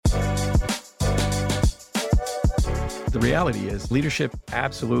The reality is leadership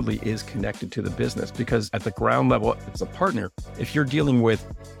absolutely is connected to the business because at the ground level, as a partner, if you're dealing with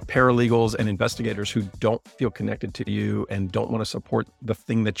paralegals and investigators who don't feel connected to you and don't want to support the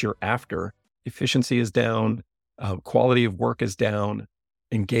thing that you're after, efficiency is down, quality of work is down,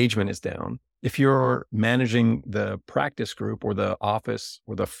 engagement is down. If you're managing the practice group or the office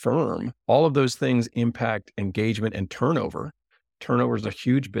or the firm, all of those things impact engagement and turnover. Turnover is a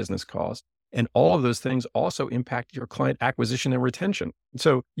huge business cost. And all of those things also impact your client acquisition and retention.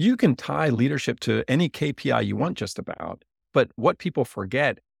 So you can tie leadership to any KPI you want just about, but what people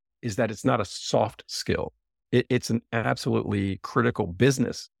forget is that it's not a soft skill. It's an absolutely critical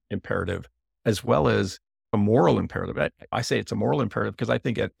business imperative as well as a moral imperative. I say it's a moral imperative because I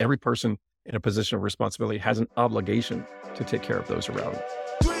think every person in a position of responsibility has an obligation to take care of those around them.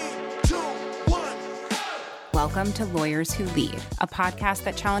 Welcome to Lawyers Who Lead, a podcast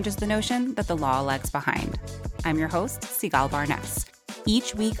that challenges the notion that the law lags behind. I'm your host, Sigal Barnes.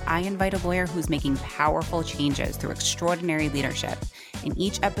 Each week, I invite a lawyer who's making powerful changes through extraordinary leadership. In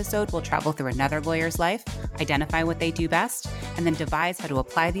each episode, we'll travel through another lawyer's life, identify what they do best, and then devise how to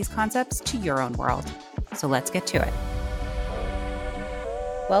apply these concepts to your own world. So let's get to it.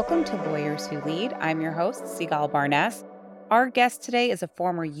 Welcome to Lawyers Who Lead. I'm your host, Sigal Barnes. Our guest today is a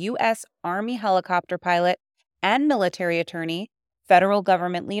former U.S. Army helicopter pilot and military attorney, federal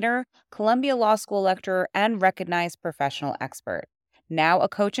government leader, Columbia Law School lecturer, and recognized professional expert. Now a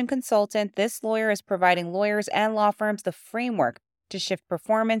coach and consultant, this lawyer is providing lawyers and law firms the framework to shift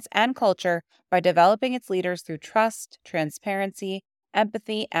performance and culture by developing its leaders through trust, transparency,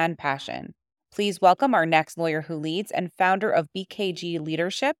 empathy, and passion. Please welcome our next lawyer who leads and founder of BKG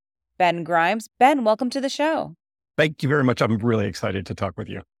Leadership, Ben Grimes. Ben, welcome to the show. Thank you very much. I'm really excited to talk with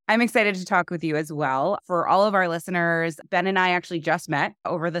you. I'm excited to talk with you as well. For all of our listeners, Ben and I actually just met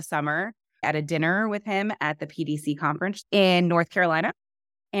over the summer at a dinner with him at the PDC conference in North Carolina.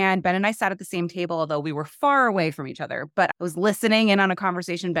 And Ben and I sat at the same table, although we were far away from each other. But I was listening in on a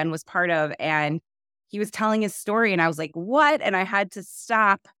conversation Ben was part of, and he was telling his story. And I was like, what? And I had to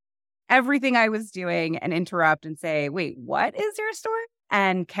stop everything I was doing and interrupt and say, wait, what is your story?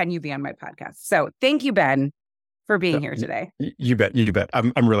 And can you be on my podcast? So thank you, Ben, for being here today. You bet.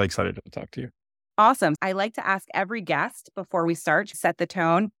 I'm really excited to talk to you. Awesome. I like to ask every guest before we start to set the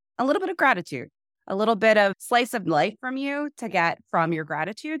tone, a little bit of gratitude, a little bit of slice of life from you to get from your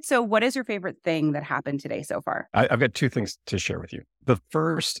gratitude. So what is your favorite thing that happened today so far? I've got two things to share with you. The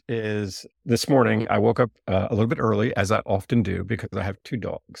first is this morning, I woke up a little bit early, as I often do, because I have two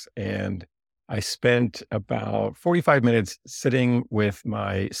dogs. And I spent about 45 minutes sitting with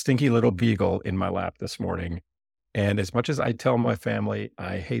my stinky little beagle in my lap this morning. And as much as I tell my family,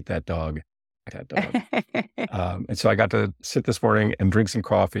 I hate that dog, and so I got to sit this morning and drink some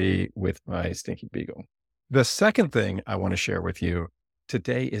coffee with my stinky beagle. The second thing I want to share with you,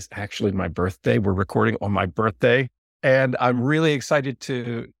 today is actually my birthday. We're recording on my birthday, and I'm really excited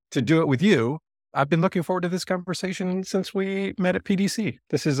to do it with you. I've been looking forward to this conversation since we met at PDC.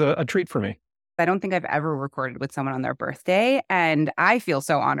 This is a treat for me. I don't think I've ever recorded with someone on their birthday, and I feel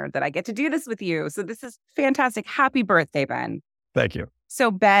so honored that I get to do this with you. So this is fantastic. Happy birthday, Ben. Thank you. So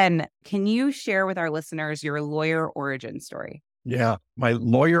Ben, can you share with our listeners your lawyer origin story? Yeah, my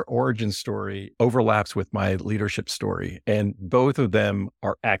lawyer origin story overlaps with my leadership story, and both of them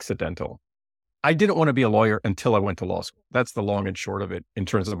are accidental. I didn't want to be a lawyer until I went to law school. That's the long and short of it in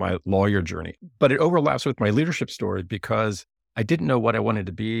terms of my lawyer journey. But it overlaps with my leadership story because I didn't know what I wanted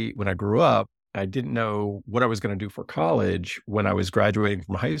to be when I grew up. I didn't know what I was going to do for college when I was graduating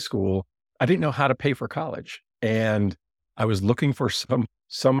from high school. I didn't know how to pay for college. And I was looking for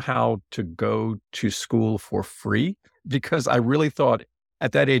somehow to go to school for free because I really thought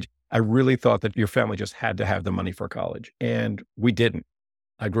at that age, I really thought that your family just had to have the money for college. And we didn't.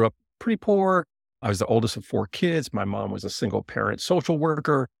 I grew up pretty poor. I was the oldest of four kids. My mom was a single parent social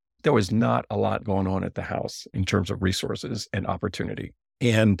worker. There was not a lot going on at the house in terms of resources and opportunity.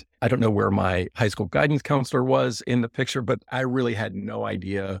 And I don't know where my high school guidance counselor was in the picture, but I really had no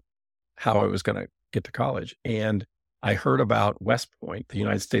idea how I was going to get to college. And I heard about West Point, the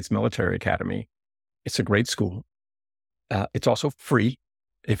United States Military Academy. It's a great school. It's also free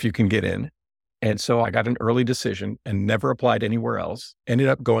if you can get in. And so I got an early decision and never applied anywhere else. Ended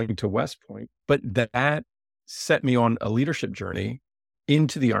up going to West Point. But that set me on a leadership journey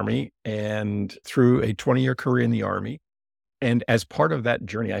into the Army and through a 20-year career in the Army. And as part of that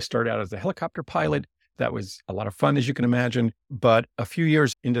journey, I started out as a helicopter pilot. That was a lot of fun, as you can imagine. But a few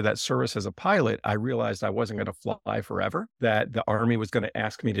years into that service as a pilot, I realized I wasn't going to fly forever, that the Army was going to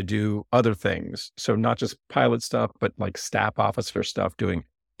ask me to do other things. So not just pilot stuff, but like staff officer stuff, doing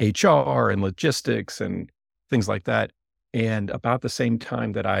HR and logistics and things like that. And about the same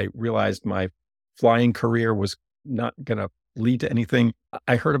time that I realized my flying career was not going to lead to anything,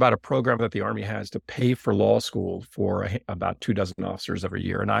 I heard about a program that the Army has to pay for law school for about 24 officers every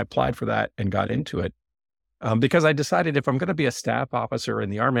year. And I applied for that and got into it because I decided if I'm going to be a staff officer in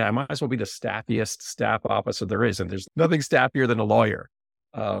the Army, I might as well be the staffiest staff officer there is. And there's nothing staffier than a lawyer.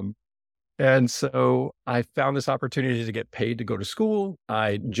 Um, and so I found this opportunity to get paid to go to school.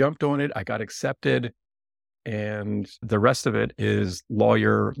 I jumped on it. I got accepted. And the rest of it is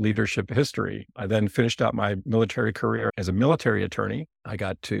lawyer leadership history. I then finished out my military career as a military attorney. I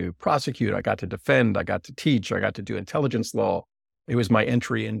got to prosecute, I got to defend, I got to teach, I got to do intelligence law. It was my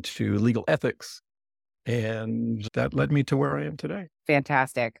entry into legal ethics. And that led me to where I am today.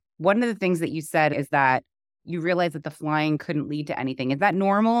 Fantastic. One of the things that you said is that you realized that the flying couldn't lead to anything. Is that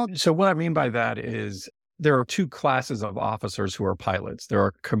normal? So what I mean by that is there are two classes of officers who are pilots. There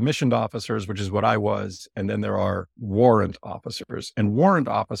are commissioned officers, which is what I was, and then there are warrant officers. And warrant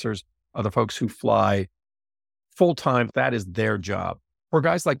officers are the folks who fly full-time. That is their job. For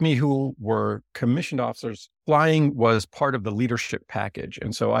guys like me who were commissioned officers, flying was part of the leadership package.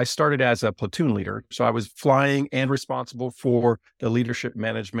 And so I started as a platoon leader. So I was flying and responsible for the leadership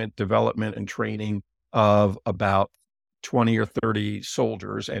management, development, and training of about 20 or 30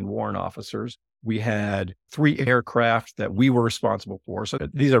 soldiers and warrant officers. We had 3 aircraft that we were responsible for. So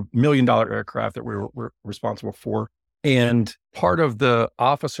these are $1 million aircraft that we were responsible for. And part of the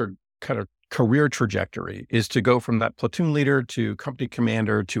officer kind of career trajectory is to go from that platoon leader to company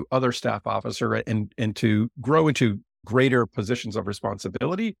commander to other staff officer and to grow into greater positions of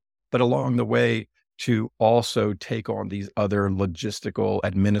responsibility, but along the way to also take on these other logistical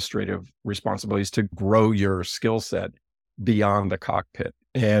administrative responsibilities to grow your skill set beyond the cockpit.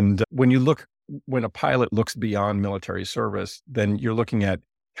 And when a pilot looks beyond military service, then you're looking at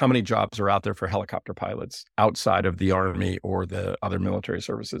how many jobs are out there for helicopter pilots outside of the Army or the other military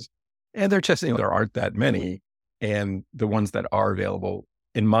services. And there aren't that many. And the ones that are available,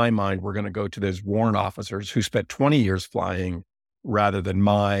 in my mind, we're going to go to those warrant officers who spent 20 years flying rather than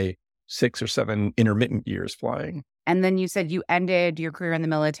my 6 or 7 intermittent years flying. And then you said you ended your career in the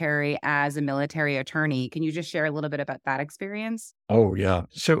military as a military attorney. Can you just share a little bit about that experience? Oh, yeah.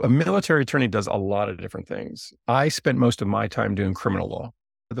 So a military attorney does a lot of different things. I spent most of my time doing criminal law.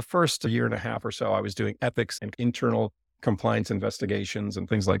 The first year and a half or so, I was doing ethics and internal compliance investigations and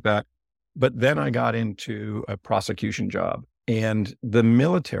things like that. But then I got into a prosecution job. And as a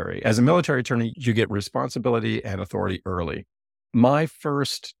military attorney, you get responsibility and authority early. My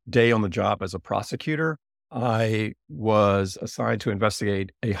first day on the job as a prosecutor, I was assigned to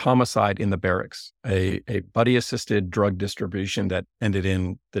investigate a homicide in the barracks, a buddy-assisted drug distribution that ended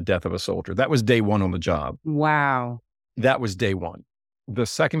in the death of a soldier. That was day one on the job. Wow. That was day one. The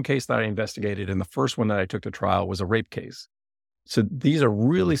second case that I investigated and the first one that I took to trial was a rape case. So these are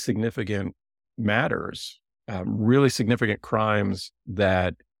really significant matters, really significant crimes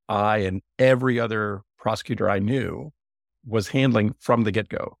that I and every other prosecutor I knew was handling from the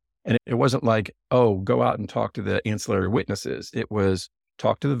get-go. And it wasn't like, oh, go out and talk to the ancillary witnesses. It was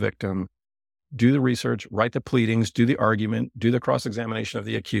talk to the victim, do the research, write the pleadings, do the argument, do the cross-examination of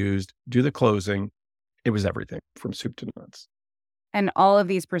the accused, do the closing. It was everything from soup to nuts. And all of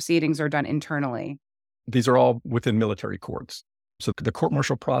these proceedings are done internally. These are all within military courts. So the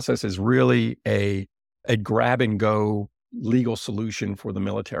court-martial process is really a grab and go legal solution for the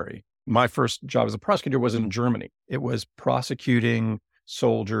military. My first job as a prosecutor was in Germany. It was prosecuting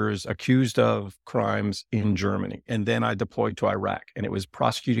soldiers accused of crimes in Germany. And then I deployed to Iraq, and it was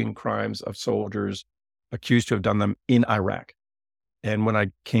prosecuting crimes of soldiers accused to have done them in Iraq. And when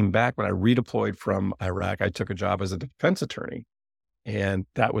I came back, when I redeployed from Iraq, I took a job as a defense attorney. And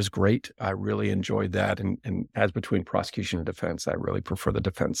that was great. I really enjoyed that. And as between prosecution and defense, I really prefer the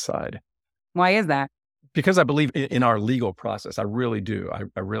defense side. Why is that? Because I believe in our legal process. I really do.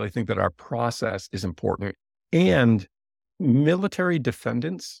 I really think that our process is important. And military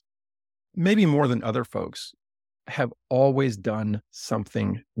defendants, maybe more than other folks, have always done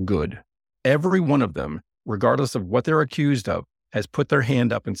something good. Every one of them, regardless of what they're accused of, has put their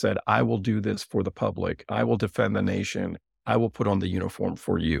hand up and said, I will do this for the public. I will defend the nation. I will put on the uniform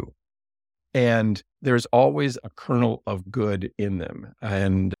for you. And there's always a kernel of good in them.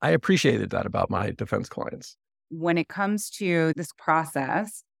 And I appreciated that about my defense clients. When it comes to this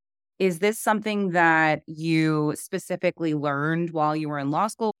process, is this something that you specifically learned while you were in law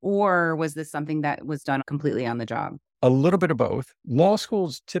school, or was this something that was done completely on the job? A little bit of both. Law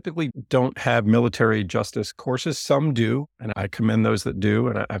schools typically don't have military justice courses. Some do, and I commend those that do.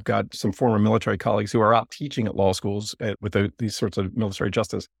 And I've got some former military colleagues who are out teaching at law schools with these sorts of military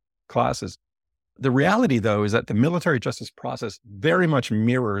justice classes. The reality, though, is that the military justice process very much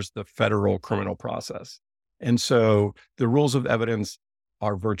mirrors the federal criminal process. And so the rules of evidence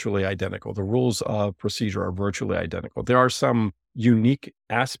are virtually identical. The rules of procedure are virtually identical. There are some unique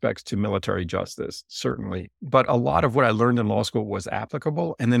aspects to military justice, certainly, but a lot of what I learned in law school was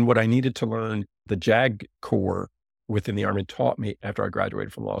applicable. And then what I needed to learn, the JAG Corps within the Army taught me after I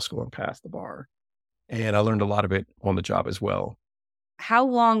graduated from law school and passed the bar. And I learned a lot of it on the job as well. How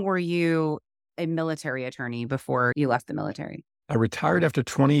long were you a military attorney before you left the military? I retired after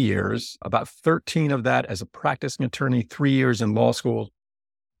 20 years, about 13 of that as a practicing attorney, 3 years in law school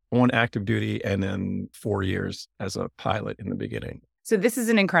on active duty, and then 4 years as a pilot in the beginning. So this is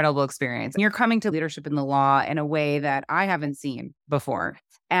an incredible experience. You're coming to leadership in the law in a way that I haven't seen before.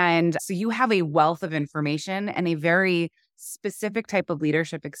 And so you have a wealth of information and a very specific type of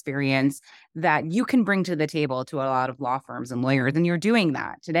leadership experience that you can bring to the table to a lot of law firms and lawyers. And you're doing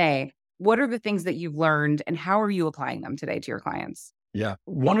that today. What are the things that you've learned and how are you applying them today to your clients? Yeah.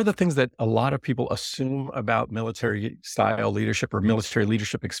 One of the things that a lot of people assume about military style leadership or military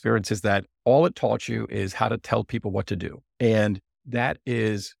leadership experience is that all it taught you is how to tell people what to do. And that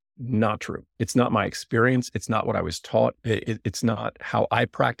is not true. It's not my experience. It's not what I was taught. It's not how I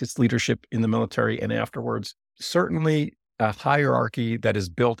practiced leadership in the military and afterwards. Certainly, a hierarchy that is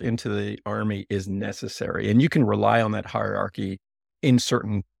built into the Army is necessary. And you can rely on that hierarchy in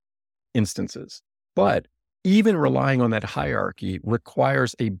certain instances. But even relying on that hierarchy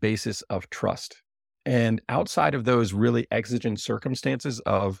requires a basis of trust. And outside of those really exigent circumstances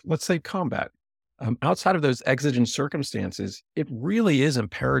of, let's say, combat, outside of those exigent circumstances, it really is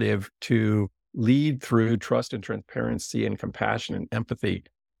imperative to lead through trust and transparency and compassion and empathy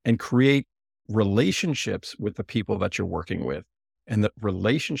and create relationships with the people that you're working with and the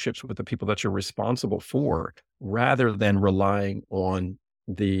relationships with the people that you're responsible for, rather than relying on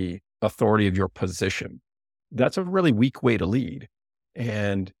the authority of your position. That's a really weak way to lead.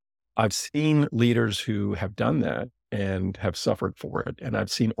 And I've seen leaders who have done that and have suffered for it. And I've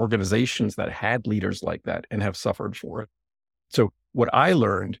seen organizations that had leaders like that and have suffered for it. So what I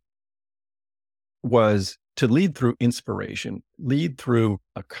learned was to lead through inspiration, lead through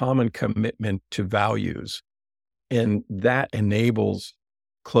a common commitment to values. And that enables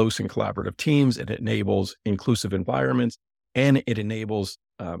close and collaborative teams. It enables inclusive environments, and it enables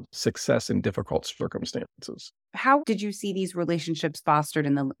success in difficult circumstances. How did you see these relationships fostered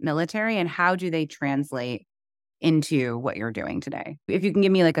in the military, and how do they translate into what you're doing today? If you can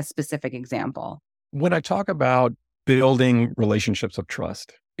give me like a specific example. When I talk about building relationships of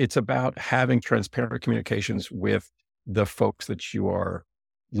trust, it's about having transparent communications with the folks that you are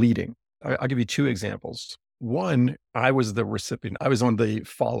leading. I'll give you two examples. One, I was the recipient. I was on the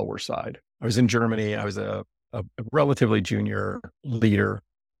follower side. I was in Germany. I was a relatively junior leader.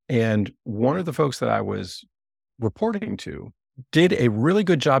 And one of the folks that I was reporting to did a really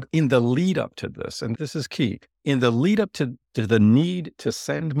good job in the lead up to this. And this is key. In the lead up to the need to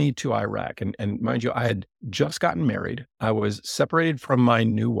send me to Iraq. And mind you, I had just gotten married. I was separated from my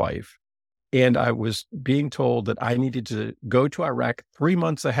new wife. And I was being told that I needed to go to Iraq 3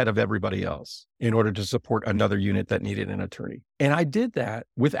 months ahead of everybody else in order to support another unit that needed an attorney. And I did that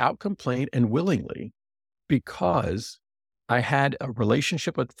without complaint and willingly, because I had a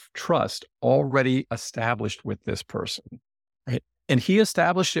relationship of trust already established with this person, right? And he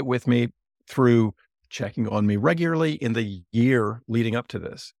established it with me through checking on me regularly in the year leading up to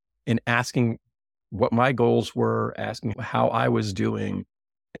this and asking what my goals were, asking how I was doing,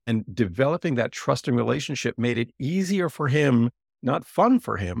 and developing that trusting relationship made it easier for him, not fun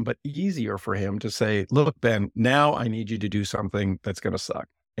for him, but easier for him to say, look, Ben, now I need you to do something that's going to suck.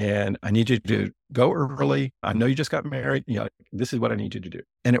 And I need you to go early. I know you just got married. This is what I need you to do.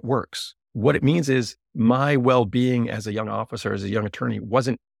 And it works. What it means is my well-being as a young officer, as a young attorney,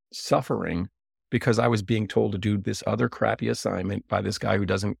 wasn't suffering because I was being told to do this other crappy assignment by this guy who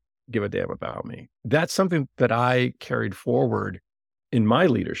doesn't give a damn about me. That's something that I carried forward in my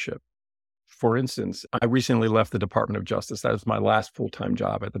leadership. For instance, I recently left the Department of Justice. That was my last full-time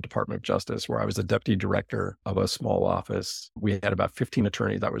job at the Department of Justice, where I was a deputy director of a small office. We had about 15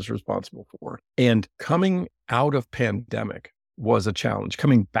 attorneys I was responsible for. And coming out of pandemic was a challenge.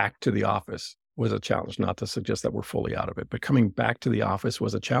 Coming back to the office was a challenge, not to suggest that we're fully out of it, but coming back to the office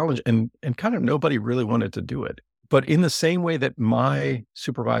was a challenge, and kind of nobody really wanted to do it. But in the same way that my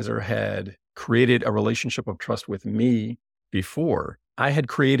supervisor had created a relationship of trust with me before, I had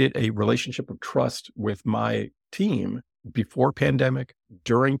created a relationship of trust with my team before pandemic,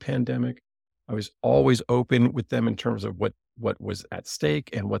 during pandemic. I was always open with them in terms of what was at stake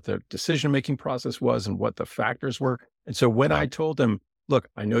and what the decision-making process was and what the factors were. And so when I told them, look,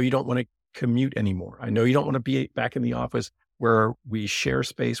 I know you don't want to commute anymore. I know you don't want to be back in the office where we share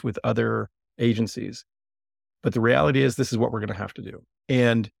space with other agencies, but the reality is this is what we're going to have to do.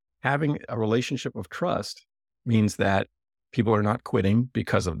 And having a relationship of trust means that people are not quitting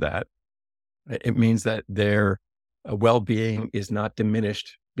because of that. It means that their well-being is not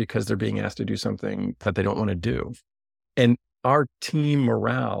diminished because they're being asked to do something that they don't want to do. And our team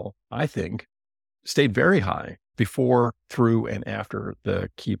morale, I think, stayed very high before, through, and after the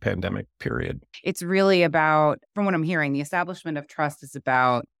key pandemic period. It's really about, from what I'm hearing, the establishment of trust is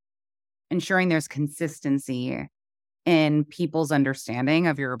about ensuring there's consistency in people's understanding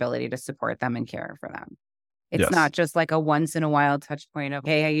of your ability to support them and care for them. It's Yes. not just like a once in a while touch point of,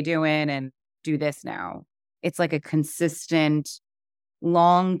 hey, how you doing? And do this now. It's like a consistent,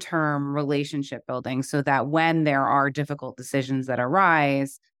 long-term relationship building so that when there are difficult decisions that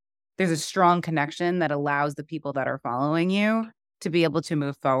arise, there's a strong connection that allows the people that are following you to be able to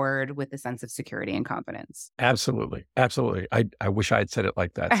move forward with a sense of security and confidence. Absolutely. Absolutely. I wish I had said it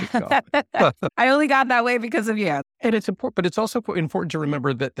like that. Sigal. I only got that way because of you. And it's important, but it's also important to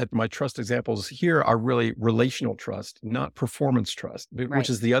remember that my trust examples here are really relational trust, not performance trust, which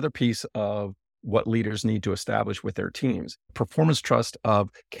is the other piece of what leaders need to establish with their teams. Performance trust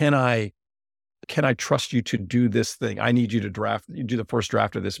of, can I trust you to do this thing? I need you to do the first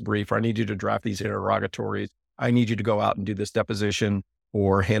draft of this brief, or I need you to draft these interrogatories. I need you to go out and do this deposition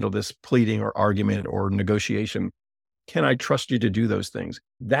or handle this pleading or argument or negotiation. Can I trust you to do those things?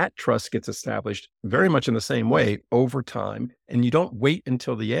 That trust gets established very much in the same way over time. And you don't wait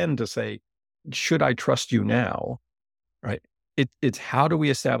until the end to say, should I trust you now? Right? It's how do we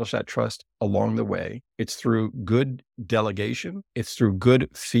establish that trust along the way? It's through good delegation. It's through good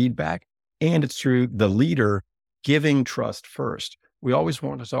feedback. And it's through the leader giving trust first. We always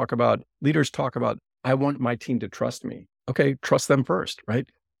want to leaders talk about, I want my team to trust me. Okay, trust them first, right?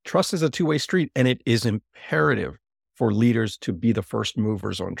 Trust is a two-way street, and it is imperative for leaders to be the first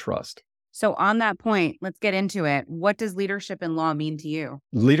movers on trust. So on that point, let's get into it. What does leadership in law mean to you?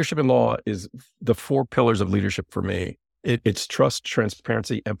 Leadership in law is the 4 pillars of leadership for me. It's trust,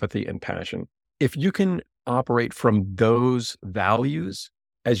 transparency, empathy, and passion. If you can operate from those values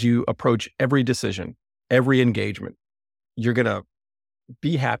as you approach every decision, every engagement, you're going to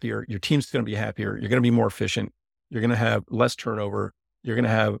be happier. Your team's going to be happier. You're going to be more efficient. You're going to have less turnover. You're going to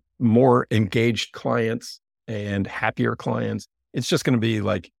have more engaged clients and happier clients. It's just going to be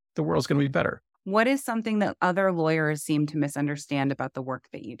like, the world's going to be better. What is something that other lawyers seem to misunderstand about the work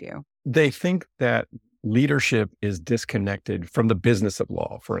that you do? They think that leadership is disconnected from the business of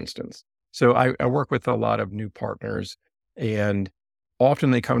law, for instance. So I work with a lot of new partners, and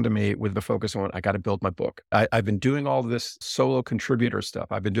often they come to me with the focus on, I got to build my book. I've been doing all this solo contributor stuff.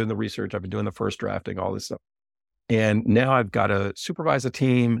 I've been doing the research. I've been doing the first drafting, all this stuff. And now I've got to supervise a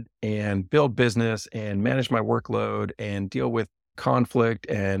team and build business and manage my workload and deal with conflict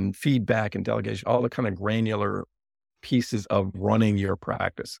and feedback and delegation, all the kind of granular pieces of running your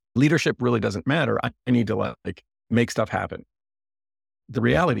practice. Leadership really doesn't matter. I need to make stuff happen. The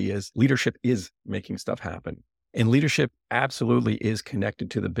reality is leadership is making stuff happen. And leadership absolutely is connected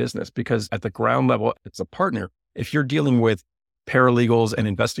to the business, because at the ground level, it's a partner. If you're dealing with paralegals and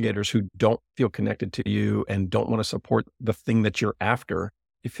investigators who don't feel connected to you and don't want to support the thing that you're after,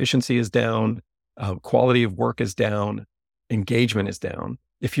 efficiency is down, quality of work is down, engagement is down.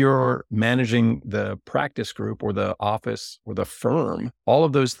 If you're managing the practice group or the office or the firm, all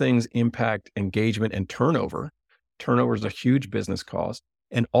of those things impact engagement and turnover. Turnover is a huge business cost.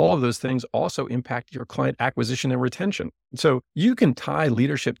 And all of those things also impact your client acquisition and retention. So you can tie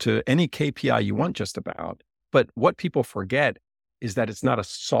leadership to any KPI you want just about, but what people forget is that it's not a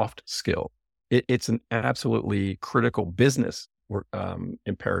soft skill. It's an absolutely critical business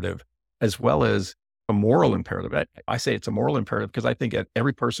imperative, as well as a moral imperative. I say it's a moral imperative because I think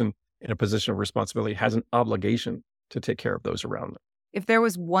every person in a position of responsibility has an obligation to take care of those around them. If there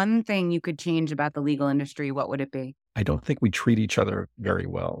was one thing you could change about the legal industry, what would it be? I don't think we treat each other very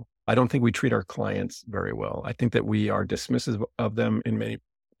well. I don't think we treat our clients very well. I think that we are dismissive of them in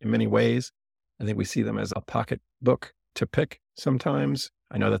many ways. I think we see them as a pocketbook to pick sometimes.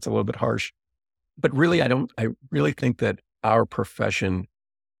 I know that's a little bit harsh, but really, I really think that our profession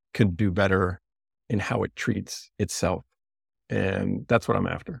can do better in how it treats itself. And that's what I'm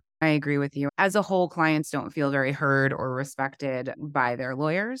after. I agree with you. As a whole, clients don't feel very heard or respected by their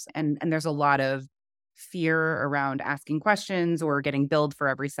lawyers. And there's a lot of fear around asking questions or getting billed for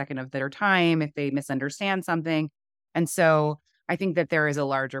every second of their time if they misunderstand something. And so I think that there is a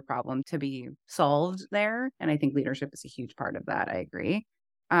larger problem to be solved there. And I think leadership is a huge part of that. I agree.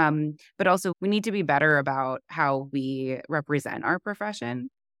 But also we need to be better about how we represent our profession.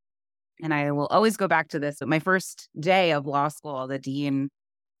 And I will always go back to this. My first day of law school, the dean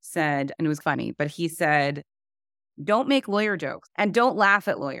said, and it was funny, but he said, don't make lawyer jokes and don't laugh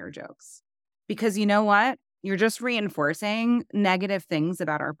at lawyer jokes. Because you know what? You're just reinforcing negative things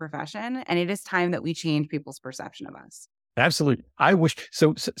about our profession. And it is time that we change people's perception of us. Absolutely. I wish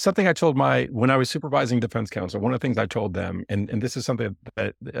so. Something I told when I was supervising defense counsel, one of the things I told them, and this is something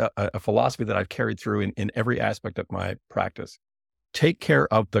that a philosophy that I've carried through in every aspect of my practice: take care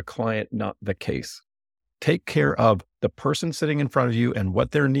of the client, not the case. Take care of the person sitting in front of you and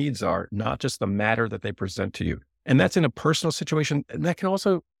what their needs are, not just the matter that they present to you. And that's in a personal situation, and that can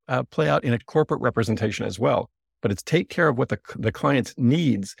also play out in a corporate representation as well. But it's take care of what the client's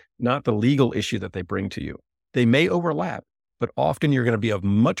needs, not the legal issue that they bring to you. They may overlap, but often you're going to be of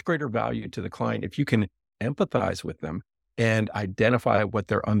much greater value to the client if you can empathize with them and identify what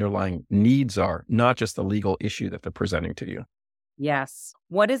their underlying needs are, not just the legal issue that they're presenting to you. Yes.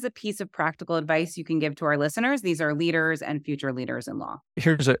 What is a piece of practical advice you can give to our listeners? These are leaders and future leaders in law.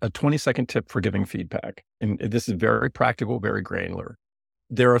 Here's a 20-second tip for giving feedback. And this is very practical, very granular.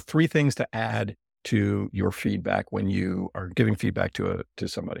 There are 3 things to add to your feedback when you are giving feedback to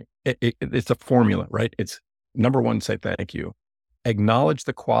somebody. It's a formula, right? It's number 1, say thank you. Acknowledge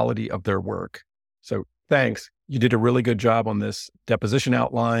the quality of their work. So thanks, you did a really good job on this deposition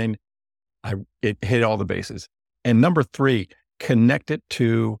outline. It hit all the bases. And number 3, connect it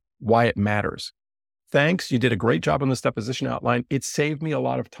to why it matters. Thanks, you did a great job on this deposition outline. It saved me a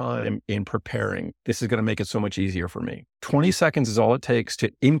lot of time in preparing. This is going to make it so much easier for me. 20 seconds is all it takes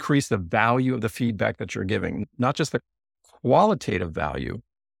to increase the value of the feedback that you're giving, not just the qualitative value,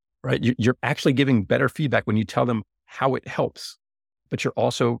 right? You're actually giving better feedback when you tell them how it helps, but you're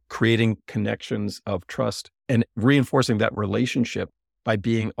also creating connections of trust and reinforcing that relationship by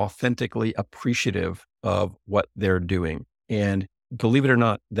being authentically appreciative of what they're doing. And believe it or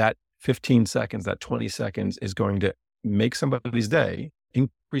not, that 15 seconds, that 20 seconds is going to make somebody's day,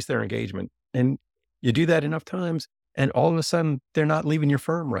 increase their engagement. And you do that enough times, and all of a sudden, they're not leaving your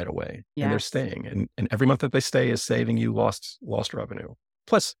firm right away. Yes. And they're staying. And every month that they stay is saving you lost revenue.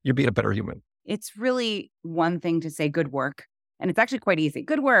 Plus, you're being a better human. It's really one thing to say good work. And it's actually quite easy.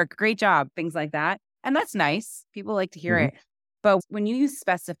 Good work, great job, things like that. And that's nice. People like to hear it. But when you use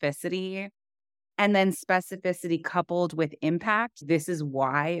specificity, and then specificity coupled with impact, this is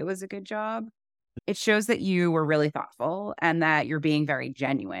why it was a good job. It shows that you were really thoughtful and that you're being very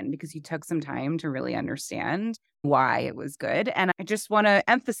genuine because you took some time to really understand why it was good. And I just want to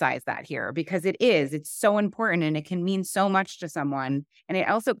emphasize that here because it's so important and it can mean so much to someone. And it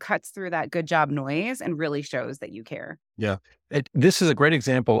also cuts through that good job noise and really shows that you care. Yeah. This is a great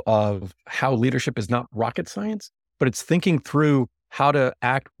example of how leadership is not rocket science, but it's thinking through how to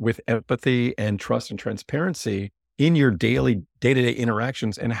act with empathy and trust and transparency in your day-to-day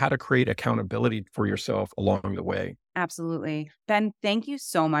interactions and how to create accountability for yourself along the way. Absolutely. Ben, thank you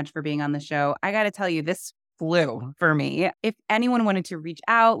so much for being on the show. I got to tell you, this flew for me. If anyone wanted to reach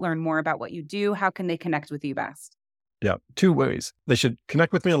out, learn more about what you do, how can they connect with you best? Yeah, 2 ways. They should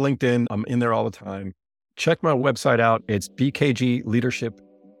connect with me on LinkedIn. I'm in there all the time. Check my website out. It's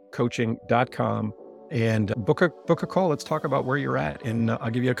bkgleadershipcoaching.com. And book a call. Let's talk about where you're at. And I'll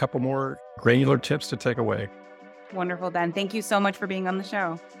give you a couple more granular tips to take away. Wonderful, Ben. Thank you so much for being on the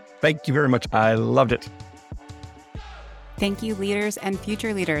show. Thank you very much. I loved it. Thank you, leaders and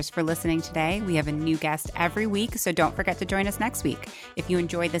future leaders, for listening today. We have a new guest every week, so don't forget to join us next week. If you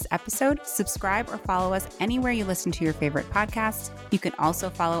enjoyed this episode, subscribe or follow us anywhere you listen to your favorite podcasts. You can also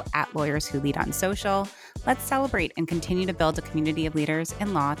follow @LawyersWhoLead on social. Let's celebrate and continue to build a community of leaders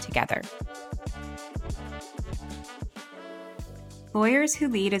in law together. Lawyers Who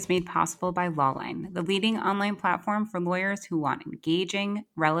Lead is made possible by Lawline, the leading online platform for lawyers who want engaging,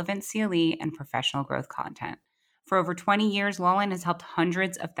 relevant CLE and professional growth content. For over 20 years, Lawline has helped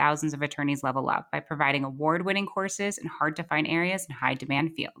hundreds of thousands of attorneys level up by providing award-winning courses in hard-to-find areas and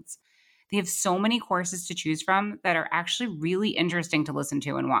high-demand fields. They have so many courses to choose from that are actually really interesting to listen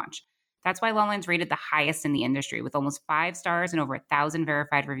to and watch. That's why Lawline's rated the highest in the industry, with almost 5 stars and over 1,000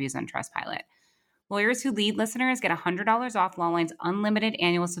 verified reviews on Trustpilot. Lawyers Who Lead listeners get $100 off Lawline's unlimited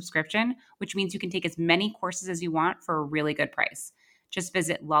annual subscription, which means you can take as many courses as you want for a really good price. Just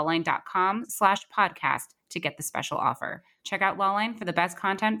visit lawline.com/podcast to get the special offer. Check out Lawline for the best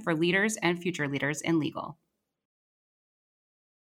content for leaders and future leaders in legal.